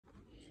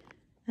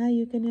Hi,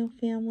 You Can Heal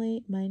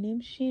family. My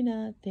name's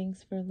Shena.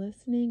 Thanks for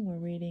listening. We're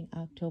reading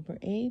October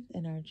 8th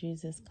in our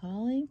Jesus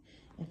Calling.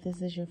 If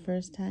this is your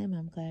first time,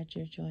 I'm glad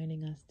you're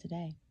joining us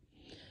today.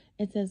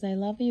 It says, I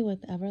love you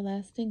with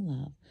everlasting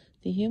love.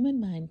 The human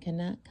mind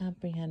cannot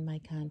comprehend my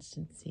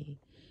constancy.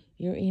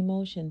 Your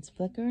emotions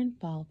flicker and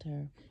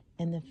falter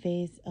in the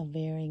face of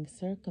varying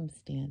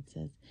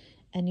circumstances,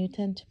 and you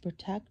tend to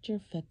protect your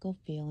fickle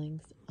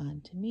feelings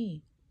onto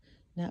me.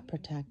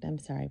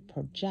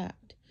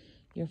 Project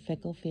your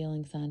fickle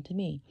feelings onto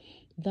me.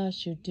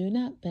 Thus, you do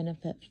not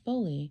benefit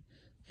fully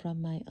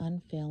from my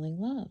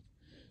unfailing love.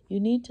 You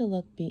need to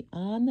look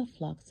beyond the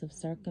flux of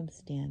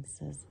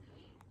circumstances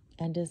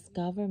and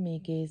discover me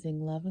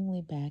gazing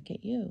lovingly back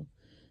at you.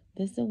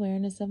 This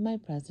awareness of my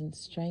presence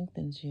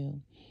strengthens you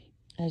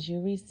as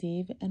you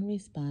receive and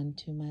respond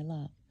to my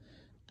love.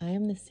 I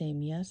am the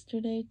same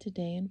yesterday,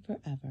 today, and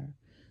forever.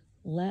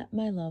 Let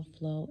my love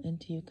flow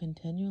into you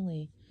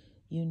continually.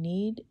 Your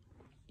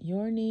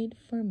need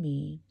for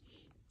me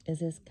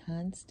is as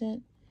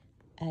constant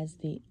as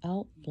the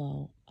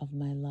outflow of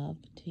my love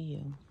to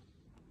you.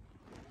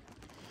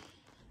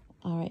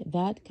 All right,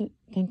 that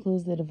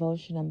concludes the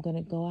devotion. I'm going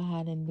to go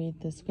ahead and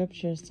read the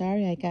scripture.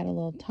 Sorry, I got a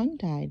little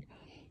tongue-tied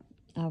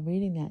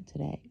reading that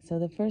today. So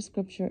the first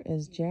scripture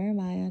is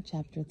Jeremiah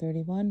chapter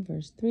 31,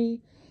 verse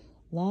 3.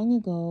 Long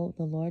ago,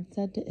 the Lord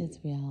said to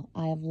Israel,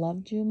 I have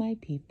loved you, my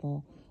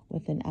people,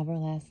 with an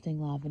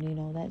everlasting love. And you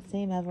know, that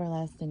same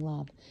everlasting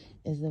love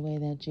is the way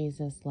that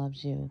Jesus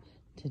loves you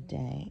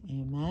today.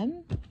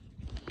 Amen.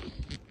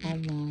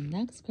 And the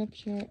next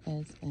scripture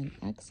is in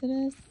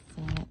Exodus.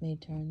 So let me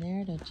turn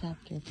there to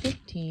chapter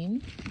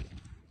 15.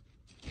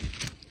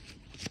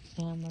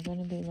 And we're going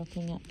to be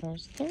looking at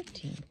verse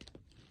 13.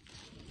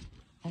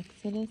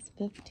 Exodus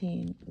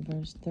 15,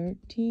 verse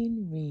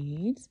 13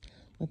 reads,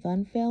 with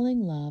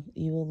unfailing love,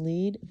 you will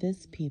lead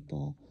this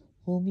people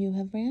whom you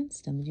have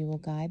ransomed. You will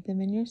guide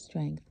them in your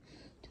strength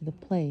to the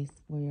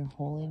place where your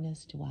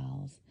holiness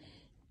dwells.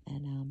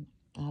 And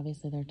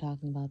obviously they're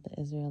talking about the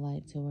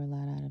Israelites who were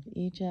led out of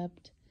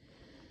Egypt.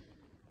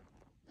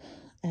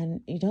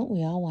 And don't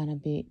we all want to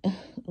be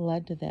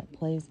led to that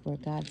place where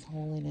God's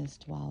holiness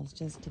dwells,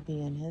 just to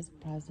be in his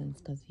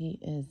presence, because he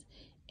is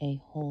a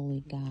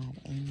holy God.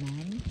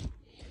 Amen.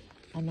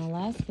 And the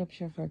last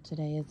scripture for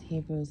today is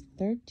Hebrews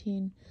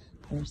 13,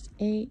 verse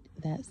 8,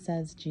 that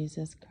says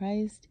Jesus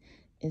Christ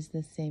is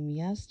the same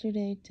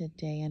yesterday,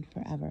 today, and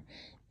forever.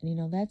 And you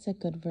know, that's a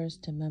good verse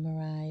to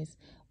memorize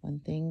when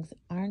things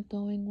aren't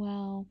going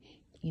well.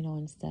 You know,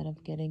 instead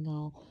of getting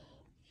all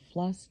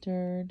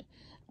flustered,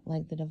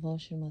 like the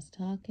devotion was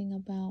talking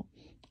about,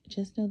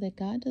 just know that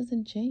God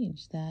doesn't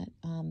change, that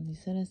he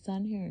sent his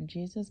son here, and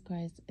Jesus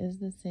Christ is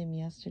the same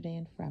yesterday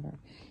and forever.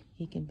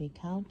 He can be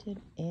counted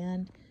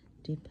and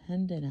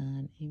depended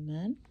on.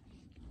 Amen.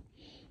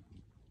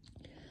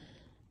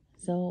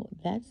 So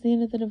that's the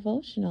end of the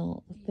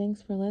devotional.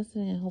 Thanks for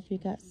listening. I hope you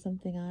got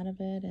something out of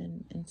it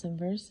and some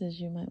verses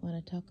you might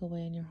want to tuck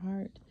away in your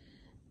heart.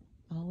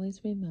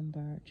 Always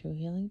remember, true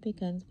healing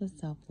begins with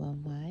self-love.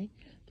 Why?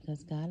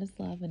 Because God is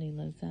love and he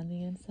lives on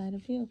the inside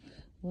of you.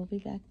 We'll be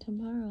back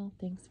tomorrow.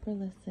 Thanks for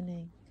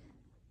listening.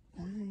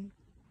 Bye.